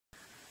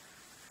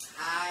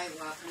Hi,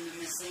 welcome to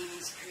Miss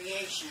Amy's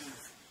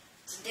Creations.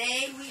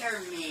 Today we are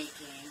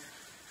making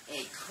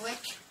a quick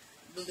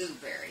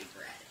blueberry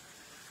bread.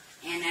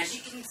 And as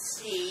you can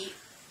see,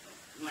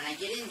 when I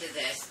get into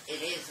this,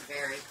 it is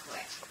very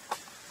quick.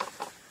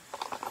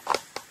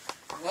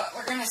 What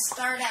we're going to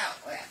start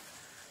out with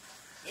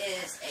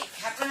is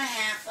a cup and a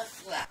half of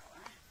flour.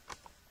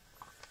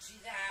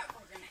 To that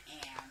we're going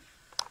to add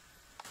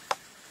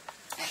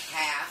a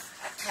half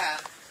a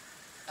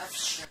cup of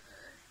sugar.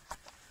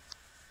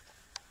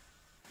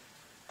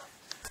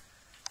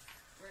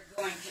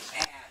 We're going to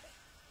add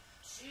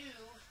 2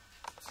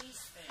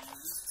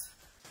 teaspoons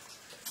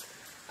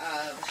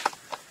of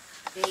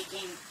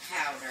baking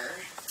powder,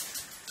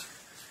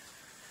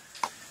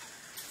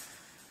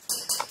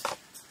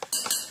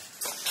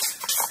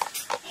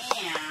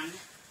 and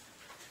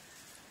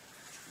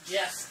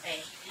just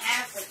a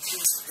half a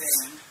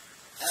teaspoon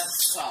of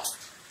salt.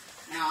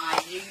 Now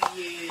I do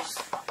use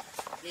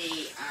the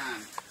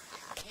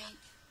pink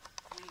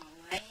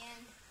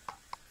Himalayan,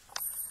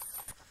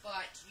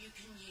 but you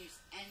can use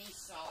any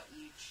salt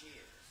you choose.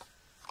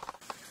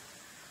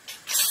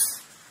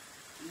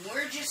 And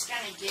we're just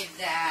going to give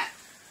that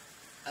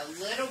a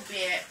little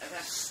bit of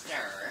a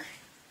stir.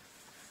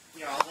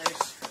 Get all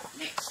those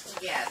mixed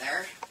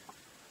together.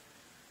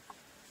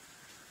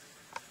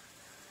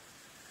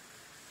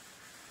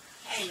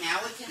 Okay, now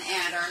we can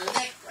add our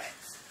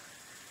liquids.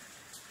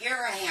 Here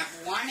I have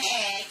 1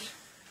 egg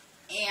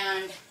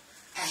and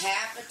a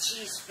half a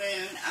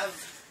teaspoon of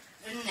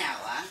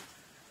vanilla.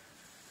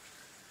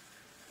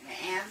 I'm going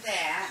to add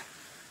that.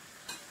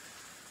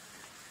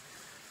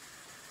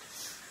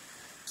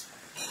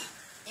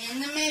 In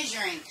the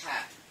measuring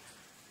cup,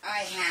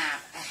 I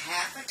have a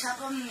half a cup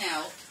of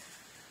milk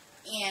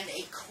and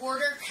a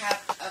 1/4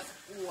 cup of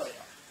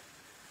oil.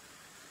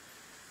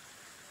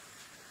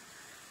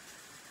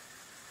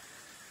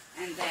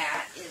 And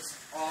that is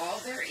all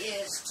there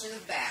is to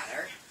the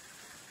batter.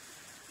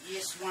 You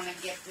just want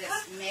to get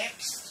this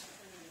mixed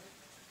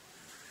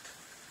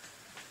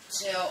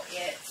till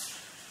it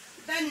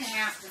doesn't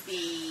have to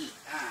be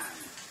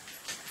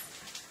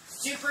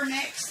super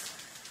mixed.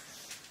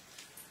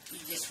 You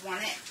just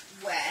want it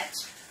wet,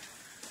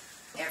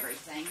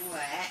 everything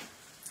wet.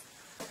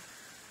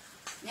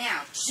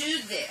 Now,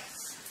 to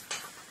this,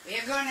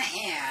 we're going to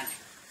add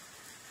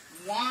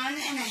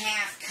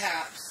 1½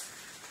 cups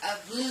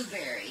of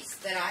blueberries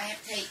that I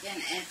have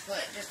taken and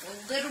put just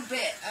a little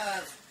bit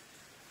of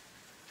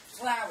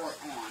flour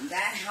on.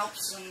 That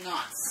helps them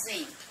not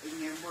sink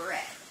in your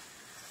bread.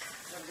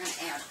 So we're going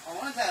to add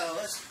all of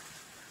those.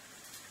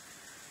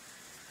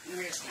 And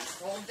we're just going to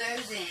fold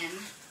those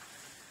in.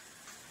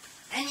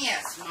 And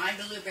yes, my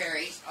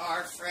blueberries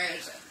are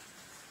frozen.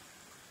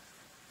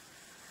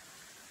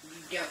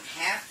 You don't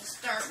have to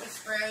start with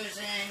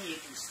frozen. You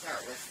can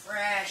start with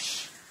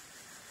fresh.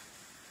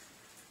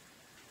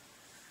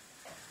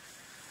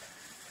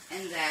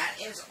 And that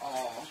is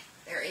all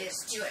there is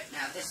to it.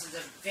 Now, this is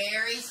a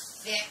very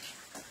thick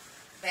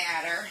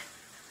batter.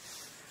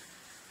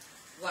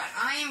 What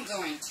I am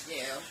going to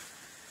do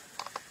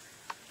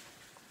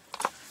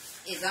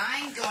is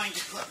I'm going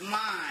to put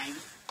mine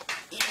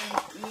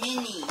in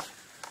mini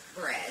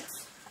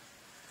breads.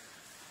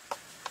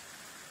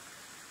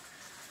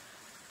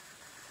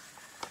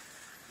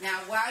 Now,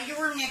 while you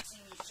are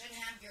mixing, you should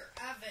have your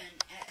oven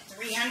at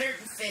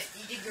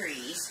 350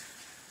 degrees.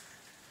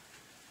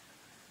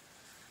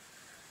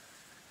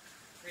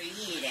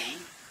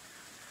 Preheating.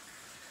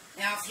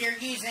 Now, if you're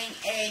using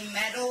a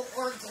metal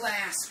or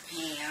glass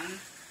pan,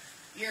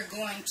 you're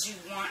going to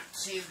want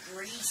to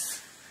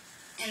grease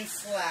and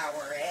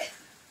flour it.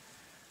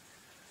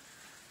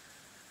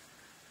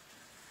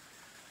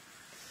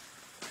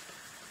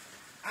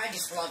 I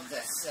just love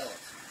this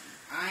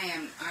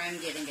silicone. I'm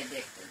getting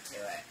addicted to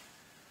it.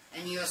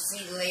 And you'll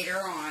see later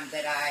on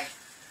that I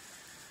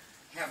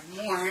have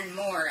more and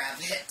more of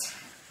it.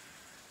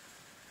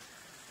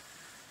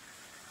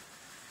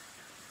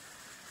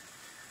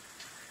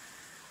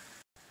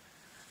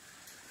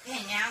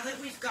 Okay, now that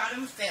we've got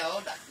them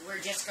filled, we're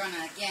just going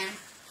to, again,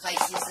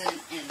 place these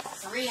in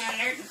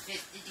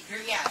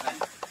 350-degree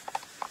oven.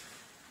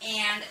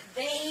 And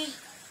they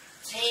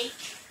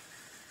take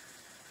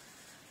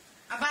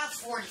about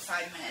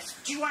 45 minutes,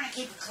 but you want to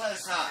keep a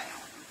close eye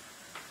on them.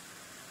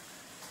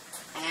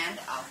 And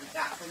all we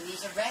got when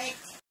these are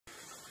baked,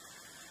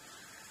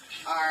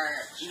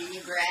 our mini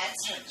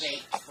breads have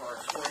baked for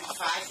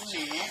 45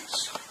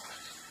 minutes.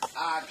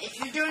 If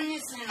you're doing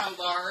this in a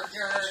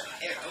larger,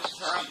 it will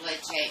probably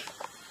take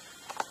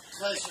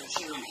closer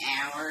to an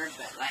hour,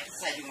 but like I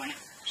said, you want to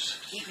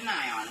keep an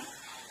eye on them.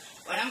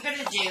 What I'm going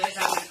to do is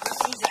I'm going to put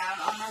these out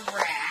on a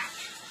rack,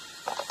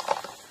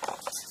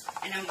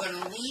 and I'm going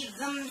to leave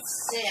them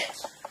sit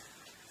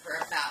for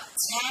about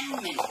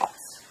 10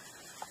 minutes,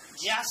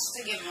 just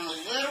to give them a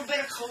little bit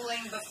of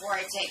cooling before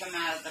I take them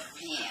out of the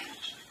pan.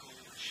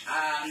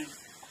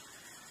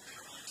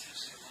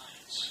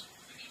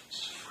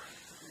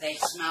 They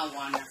smell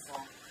wonderful.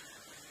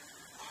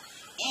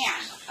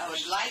 And I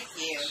would like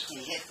you to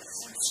hit the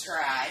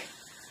subscribe,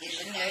 hit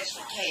the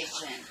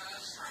notification,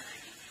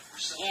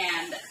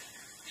 and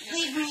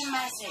leave me a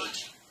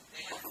message.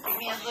 Give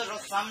me a little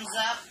thumbs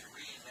up,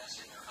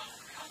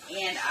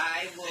 and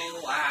I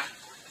will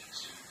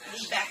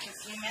be back in a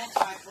few minutes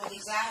when I pull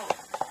these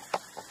out.